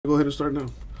go ahead and start now.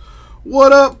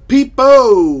 What up,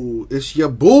 peepo? It's your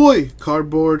boy,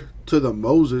 Cardboard to the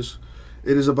Moses.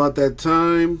 It is about that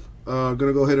time.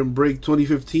 Gonna go ahead and break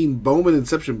 2015 Bowman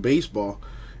Inception Baseball.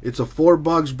 It's a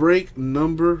 4-box break,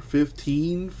 number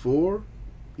 15 for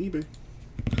eBay.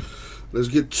 Let's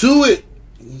get to it.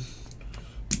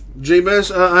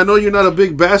 J-Mess, I know you're not a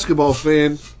big basketball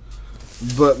fan,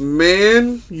 but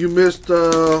man, you missed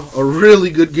a really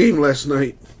good game last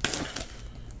night.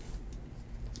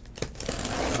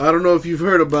 I don't know if you've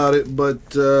heard about it, but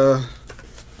the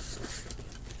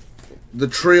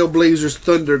Trailblazers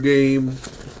Thunder game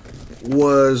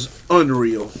was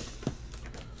unreal.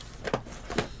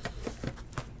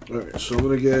 Alright, so I'm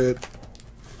going to get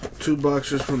 2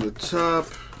 boxes from the top.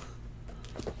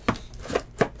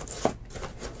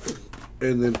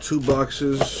 And then 2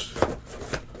 boxes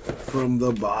from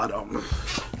the bottom.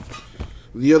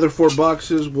 The other 4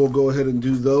 boxes, we'll go ahead and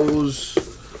do those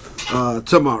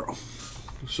tomorrow.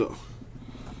 So,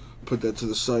 put that to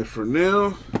the side for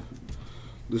now.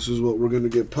 This is what we're going to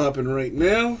get popping right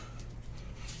now.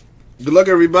 Good luck,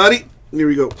 everybody. Here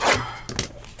we go.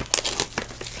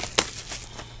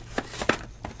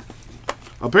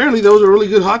 Apparently, there was a really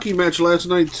good hockey match last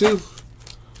night, too.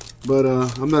 But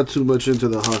I'm not too much into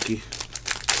the hockey.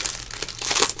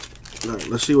 Alright,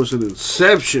 let's see what's in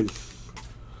Inception.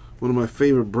 One of my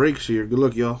favorite breaks here. Good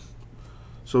luck, y'all.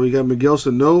 So we got Miguel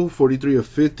Sano, 43 of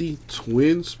 50,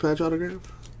 Twins patch autograph.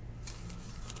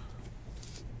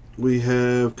 We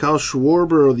have Kyle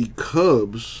Schwarber of the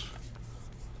Cubs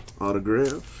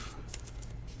autograph.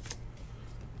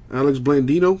 Alex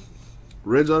Blandino,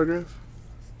 Reds autograph.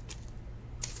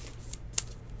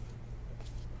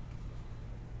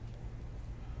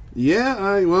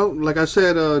 Yeah, well, like I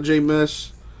said,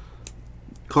 J-Mess,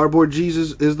 Cardboard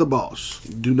Jesus is the boss.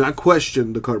 Do not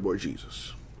question the Cardboard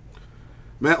Jesus.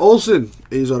 Matt Olson,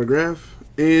 A's autograph,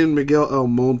 and Miguel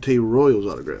Almonte Royals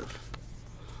autograph.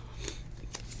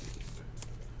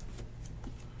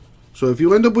 So if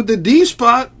you end up with the D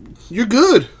spot, you're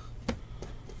good.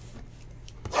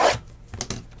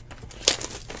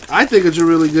 I think it's a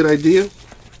really good idea.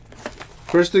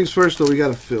 First things first, though, we got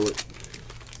to fill it.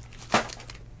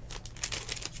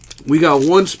 We got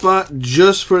 1 spot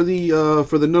just for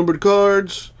the numbered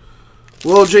cards.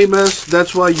 Well, J-Mess,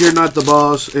 that's why you're not the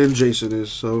boss and Jason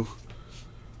is. So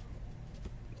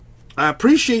I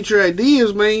appreciate your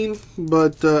ideas, man,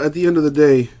 but at the end of the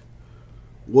day,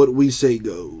 what we say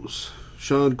goes.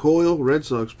 Sean Coyle, Red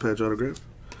Sox patch autograph.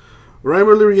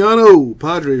 Reimer Liriano,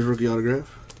 Padres rookie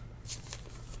autograph.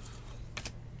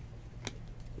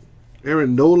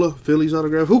 Aaron Nola, Phillies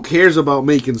autograph. Who cares about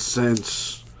making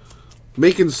sense?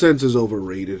 Making sense is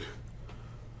overrated.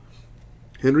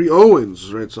 Henry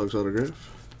Owens, Red Sox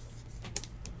autograph.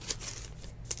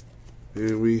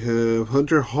 And we have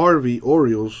Hunter Harvey,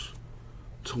 Orioles,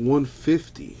 to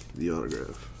 150, the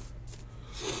autograph.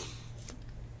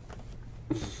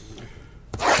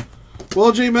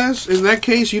 Well, J-Mass, in that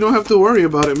case, you don't have to worry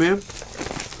about it, man.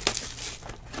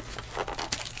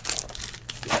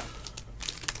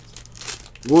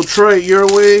 We'll try it your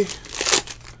way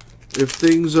if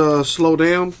things slow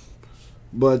down.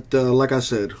 But like I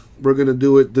said, we're going to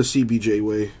do it the CBJ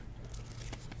way.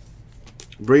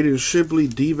 Braden Shipley,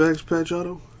 D-backs patch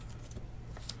auto.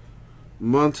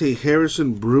 Monte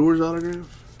Harrison, Brewers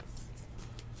autograph.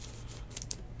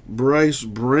 Bryce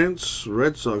Brentz,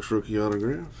 Red Sox rookie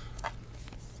autograph.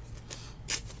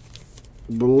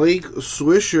 Blake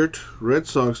Swishert, Red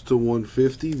Sox to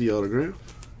 150, the autograph.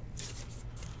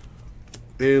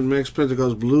 And Max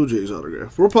Pentecost, Blue Jays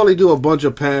autograph. We'll probably do a bunch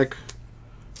of pack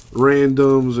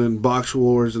randoms and box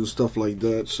wars and stuff like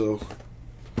that, so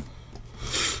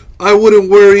I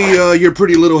wouldn't worry your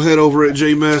pretty little head over it,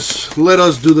 J-Mess. Let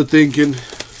us do the thinking.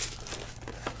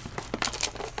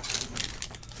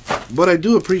 But I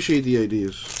do appreciate the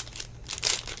ideas.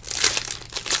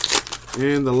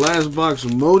 And the last box,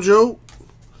 Mojo.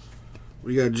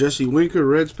 We got Jesse Winker,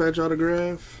 Reds patch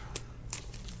autograph.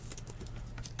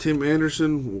 Tim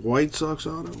Anderson, White Sox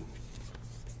auto.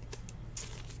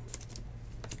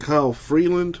 Kyle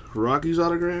Freeland, Rockies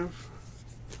autograph.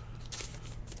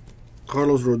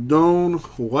 Carlos Rodon,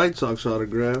 White Sox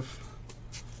autograph.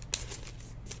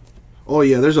 Oh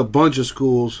yeah, there's a bunch of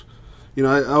schools. You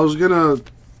know, I was gonna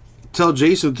tell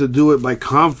Jason to do it by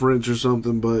conference or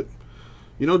something, but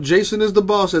you know, Jason is the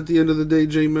boss at the end of the day,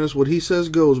 J-Mess. What he says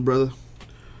goes, brother.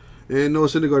 And Noah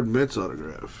Syndergaard, Mets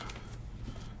autograph.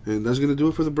 And that's going to do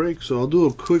it for the break. So I'll do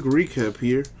a quick recap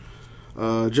here.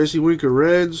 Jesse Winker,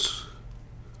 Reds.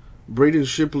 Braden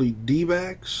Shipley,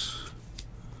 D-backs.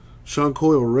 Sean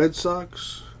Coyle, Red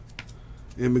Sox.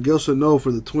 And Miguel Sano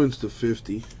for the Twins to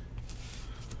 50.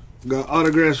 Got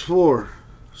autographs for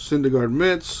Syndergaard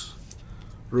Mets,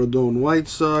 Rodon White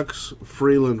Sox,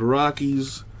 Freeland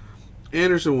Rockies,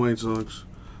 Anderson White Sox,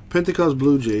 Pentecost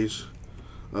Blue Jays,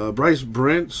 Bryce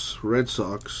Brents Red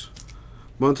Sox,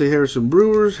 Monte Harrison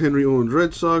Brewers, Henry Owens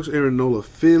Red Sox, Aaron Nola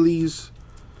Phillies,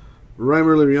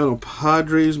 Reimer Liriano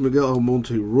Padres, Miguel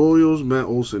Almonte Royals, Matt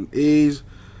Olson A's,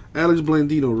 Alex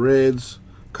Blandino Reds,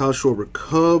 Kyle Schwarber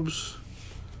Cubs,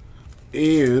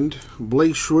 and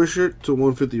Blake Schwisher to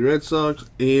 150 Red Sox,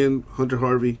 and Hunter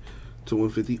Harvey to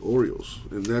 150 Orioles.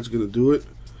 And that's going to do it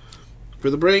for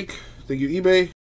the break. Thank you, eBay.